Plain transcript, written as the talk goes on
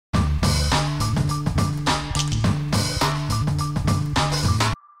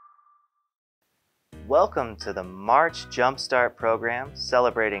Welcome to the March Jumpstart program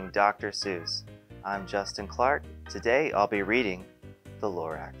celebrating Dr. Seuss. I'm Justin Clark. Today I'll be reading The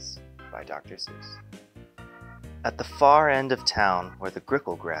Lorax by Dr. Seuss. At the far end of town where the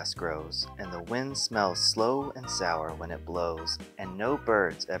grickle grass grows, and the wind smells slow and sour when it blows, and no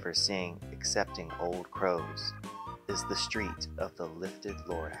birds ever sing excepting old crows, is the street of the lifted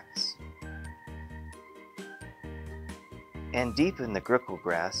Lorax. And deep in the grickle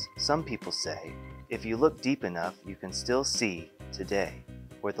grass, some people say, if you look deep enough, you can still see, today,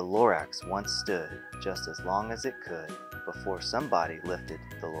 where the Lorax once stood just as long as it could before somebody lifted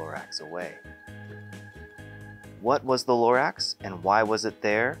the Lorax away. What was the Lorax, and why was it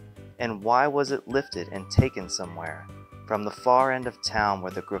there? And why was it lifted and taken somewhere? From the far end of town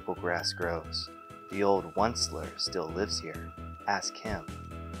where the grickle grass grows. The old Onceler still lives here. Ask him,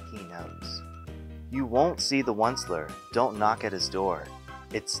 he knows. You won't see the Onceler, don't knock at his door.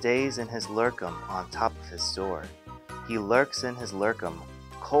 It stays in his lurkum on top of his store. He lurks in his lurkum,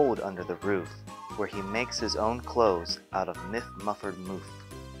 cold under the roof, where he makes his own clothes out of myth-muffered moof.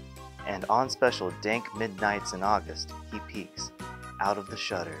 And on special dank midnights in August, he peeks out of the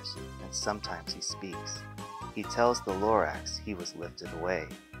shutters, and sometimes he speaks. He tells the Lorax he was lifted away.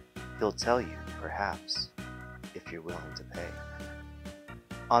 He'll tell you, perhaps, if you're willing to pay.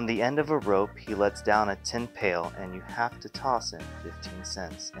 On the end of a rope, he lets down a tin pail, and you have to toss in 15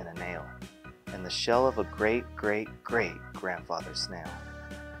 cents in a nail, and the shell of a great-great-great-grandfather snail.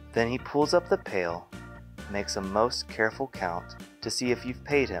 Then he pulls up the pail, makes a most careful count to see if you've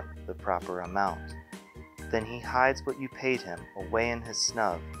paid him the proper amount. Then he hides what you paid him away in his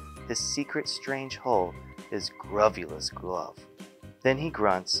snub, his secret strange hole, his grovulous glove. Then he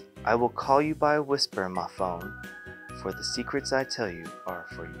grunts, I will call you by a whisper, my phone, for the secrets I tell you are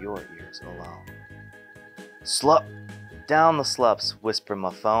for your ears alone. Slup! Down the slups, whisper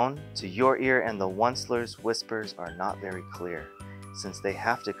my phone, to your ear, and the Onceler's whispers are not very clear, since they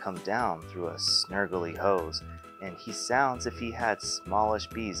have to come down through a snurgly hose, and he sounds if he had smallish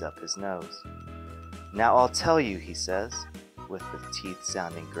bees up his nose. Now I'll tell you, he says, with the teeth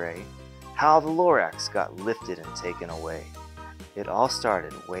sounding gray, how the Lorax got lifted and taken away. It all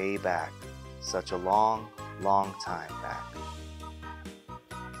started way back, such a long time back.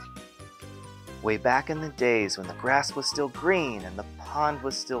 Way back in the days when the grass was still green, and the pond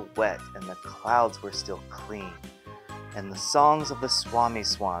was still wet, and the clouds were still clean, and the songs of the Swami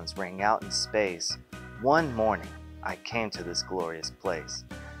swans rang out in space, one morning I came to this glorious place,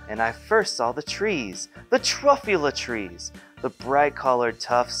 and I first saw the trees, the truffula trees, the bright-colored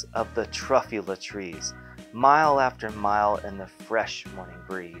tufts of the truffula trees, mile after mile in the fresh morning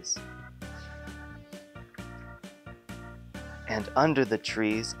breeze. And under the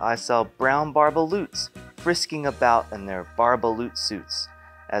trees I saw brown barbaloots frisking about in their barbaloot suits,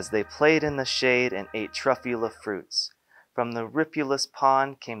 as they played in the shade and ate truffula fruits. From the ripulous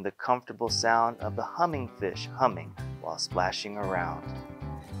pond came the comfortable sound of the humming fish humming while splashing around.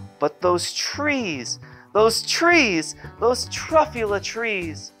 But those trees, those truffula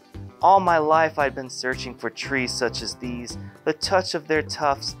trees! All my life I'd been searching for trees such as these. The touch of their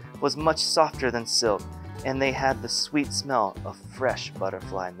tufts was much softer than silk, and they had the sweet smell of fresh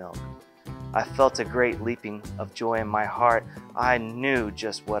butterfly milk. I felt a great leaping of joy in my heart. I knew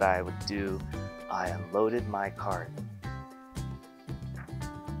just what I would do. I unloaded my cart.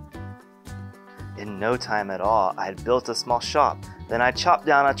 In no time at all, I had built a small shop. Then I chopped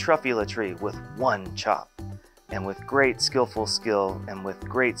down a truffula tree with one chop. And with great skillful skill, and with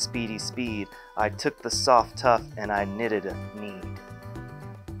great speedy speed, I took the soft tuft and I knitted a need.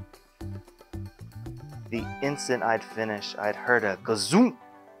 The instant I'd finished, I'd heard a gazoom.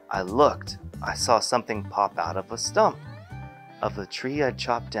 I looked. I saw something pop out of a stump of the tree I'd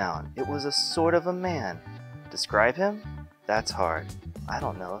chopped down. It was a sort of a man. Describe him? That's hard. I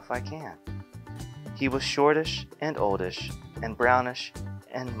don't know if I can. He was shortish and oldish and brownish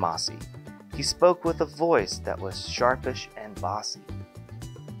and mossy. He spoke with a voice that was sharpish and bossy.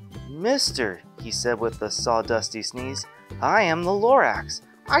 Mister, he said with a sawdusty sneeze, I am the Lorax.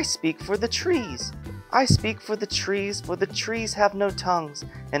 I speak for the trees. I speak for the trees have no tongues,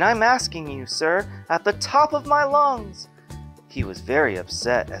 and I'm asking you, sir, at the top of my lungs. He was very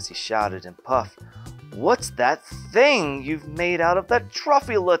upset as he shouted and puffed, What's that thing you've made out of that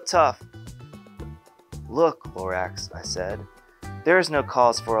truffula tuft? Look, Lorax, I said, there's no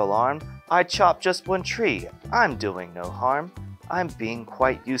cause for alarm. I chopped just one tree. I'm doing no harm. I'm being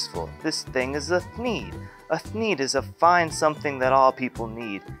quite useful. This thing is a thneed. A thneed is a fine something that all people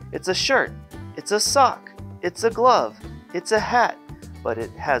need. It's a shirt. It's a sock, it's a glove, it's a hat, but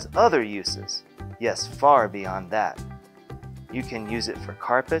it has other uses. Yes, far beyond that. You can use it for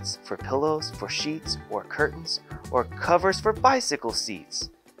carpets, for pillows, for sheets, or curtains, or covers for bicycle seats.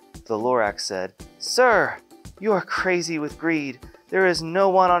 The Lorax said, "Sir, you are crazy with greed. There is no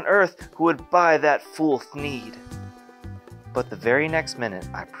one on earth who would buy that fool Thneed." But the very next minute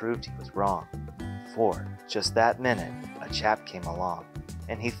I proved he was wrong. For just that minute, a chap came along,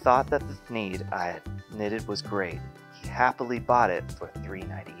 and he thought that the Thneed I had knitted was great. He happily bought it for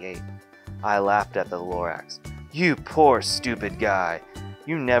 $3.98. I laughed at the Lorax. "You poor stupid guy.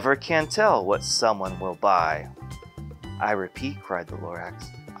 You never can tell what someone will buy." "I repeat," cried the Lorax,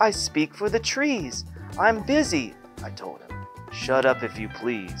 "I speak for the trees. I'm busy," I told him. "Shut up if you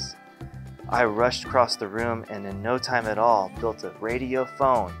please." I rushed across the room and in no time at all built a radio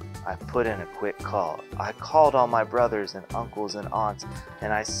phone. I put in a quick call. I called all my brothers and uncles and aunts,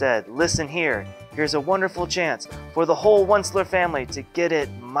 and I said, "Listen here, here's a wonderful chance for the whole Onceler family to get it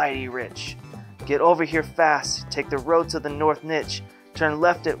mighty rich. Get over here fast, take the road to the North Niche, turn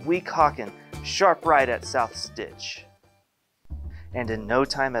left at Weehawken, sharp right at South Stitch." And in no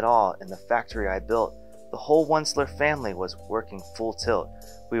time at all, in the factory I built, the whole Onceler family was working full tilt.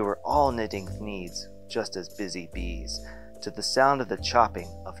 We were all knitting Thneeds, just as busy bees, to the sound of the chopping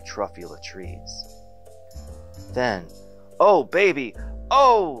of truffula trees. Then, oh baby,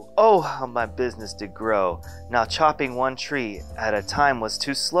 oh, how my business did grow. Now chopping one tree at a time was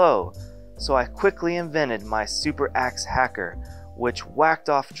too slow. So I quickly invented my super axe hacker, which whacked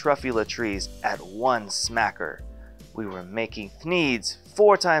off truffula trees at one smacker. We were making Thneeds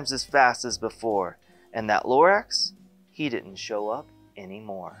 4 times as fast as before, and that Lorax, he didn't show up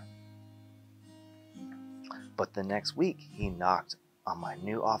anymore. But the next week he knocked on my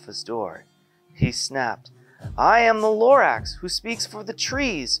new office door. He snapped, "I am the Lorax who speaks for the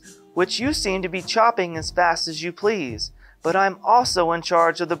trees, which you seem to be chopping as fast as you please. But I'm also in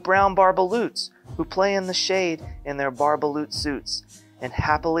charge of the brown barbaloots who play in the shade in their barbaloot suits and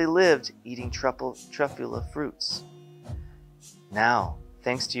happily lived eating truffula fruits. Now,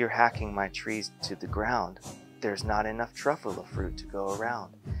 thanks to your hacking my trees to the ground, there's not enough truffula fruit to go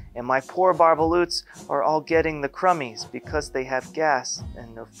around. And my poor barbaloots are all getting the crummies because they have gas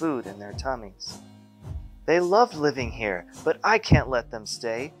and no food in their tummies. They love living here, but I can't let them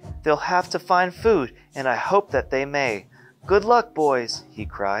stay. They'll have to find food, and I hope that they may. Good luck, boys," he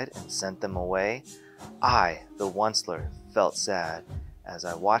cried, and sent them away. I, the Onceler, felt sad as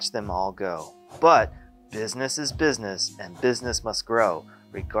I watched them all go. But business is business, and business must grow,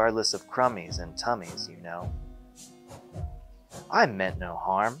 regardless of crummies and tummies, you know. I meant no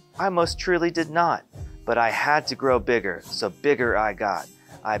harm, I most truly did not, but I had to grow bigger, so bigger I got.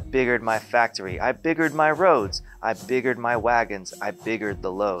 I biggered my factory, I biggered my roads, I biggered my wagons, I biggered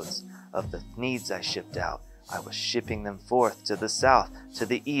the loads of the Thneeds I shipped out. I was shipping them forth to the south, to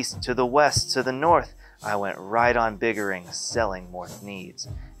the east, to the west, to the north. I went right on biggering, selling more Thneeds,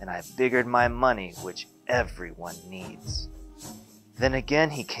 and I biggered my money, which everyone needs. Then again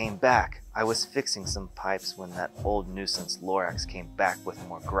he came back. I was fixing some pipes when that old nuisance Lorax came back with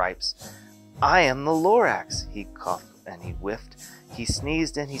more gripes. "I am the Lorax," he coughed and he whiffed. He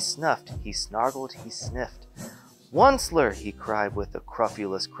sneezed and he snuffed, he snargled, he sniffed. "Onceler," he cried with a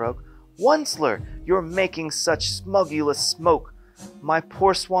cruffulous croak, "Onceler, you're making such smugulous smoke. My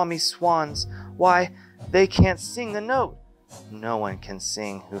poor swami swans, why, they can't sing a note." No one can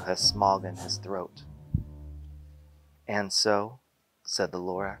sing who has smog in his throat. "And so," said the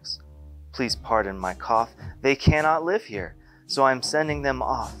Lorax, "please pardon my cough, they cannot live here, so I'm sending them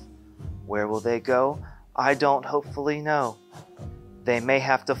off. Where will they go? I don't hopefully know. They may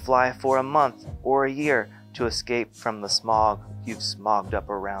have to fly for a month or a year to escape from the smog you've smogged up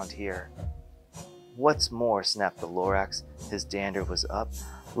around here." "What's more," snapped the Lorax, his dander was up,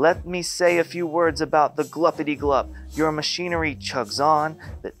 "let me say a few words about the gluppity-glup. Your machinery chugs on,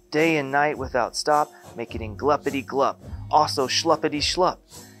 the day and night without stop, making gluppity-glup, also schluppity-schlup.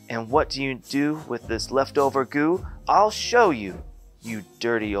 And what do you do with this leftover goo? I'll show you, you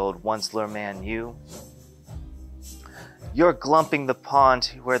dirty old Onceler man, you. You're glumping the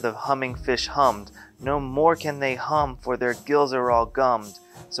pond where the humming fish hummed. No more can they hum, for their gills are all gummed.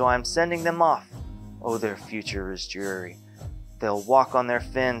 So I'm sending them off. Oh, their future is dreary. They'll walk on their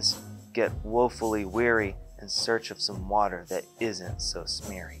fins, get woefully weary, in search of some water that isn't so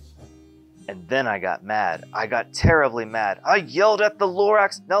smeary." And then I got mad. I got terribly mad. I yelled at the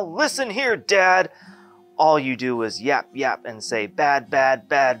Lorax, "Now listen here, Dad! All you do is yap, yap, and say bad, bad,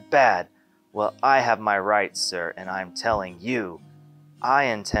 bad, bad. Well, I have my rights, sir, and I'm telling you, I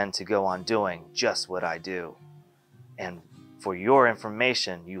intend to go on doing just what I do. And for your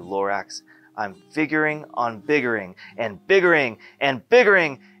information, you Lorax, I'm figuring on biggering and biggering and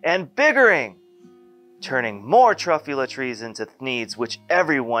biggering and biggering." turning more truffula trees into needs, which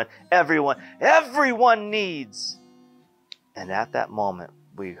everyone needs. And at that moment,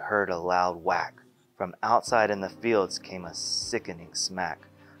 we heard a loud whack. From outside in the fields came a sickening smack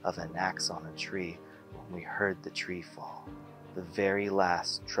of an axe on a tree when we heard the tree fall, the very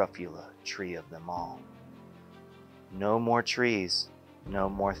last truffula tree of them all. No more trees, no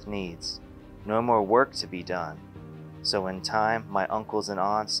more needs, no more work to be done. So in time, my uncles and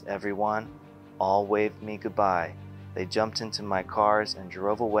aunts, everyone, all waved me goodbye. They jumped into my cars and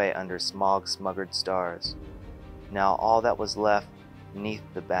drove away under smog-smuggered stars. Now all that was left beneath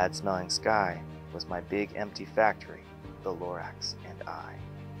the bad-smelling sky was my big empty factory, the Lorax and I.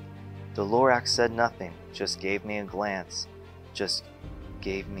 The Lorax said nothing, just gave me a glance, just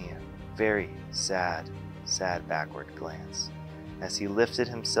gave me a very sad backward glance, as he lifted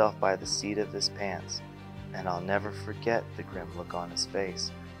himself by the seat of his pants, and I'll never forget the grim look on his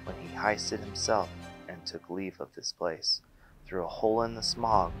face when he hoisted himself and took leave of this place, through a hole in the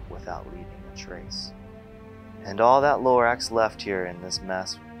smog without leaving a trace. And all that Lorax left here in this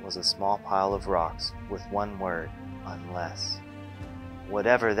mess was a small pile of rocks with one word, unless.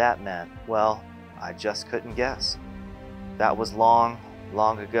 Whatever that meant, well, I just couldn't guess. That was long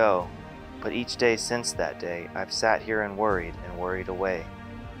ago, but each day since that day, I've sat here and worried away.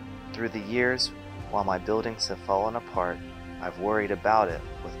 Through the years, while my buildings have fallen apart, I've worried about it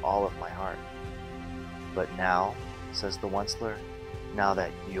with all of my heart. But now, says the Onceler, now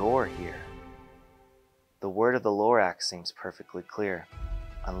that you're here, the word of the Lorax seems perfectly clear.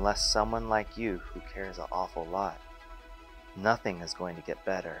 Unless someone like you who cares an awful lot, nothing is going to get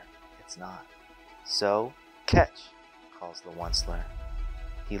better. It's not. So, catch, calls the Onceler.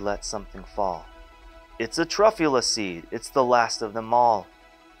 He lets something fall. It's a truffula seed. It's the last of them all.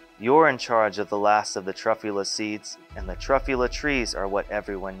 You're in charge of the last of the truffula seeds, and the truffula trees are what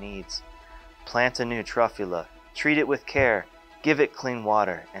everyone needs. Plant a new truffula, treat it with care, give it clean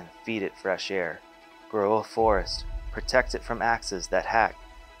water, and feed it fresh air. Grow a forest, protect it from axes that hack,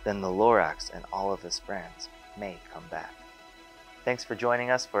 then the Lorax and all of his friends may come back. Thanks for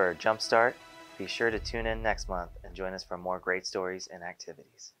joining us for Jumpstart. Be sure to tune in next month and join us for more great stories and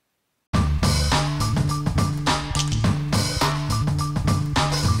activities.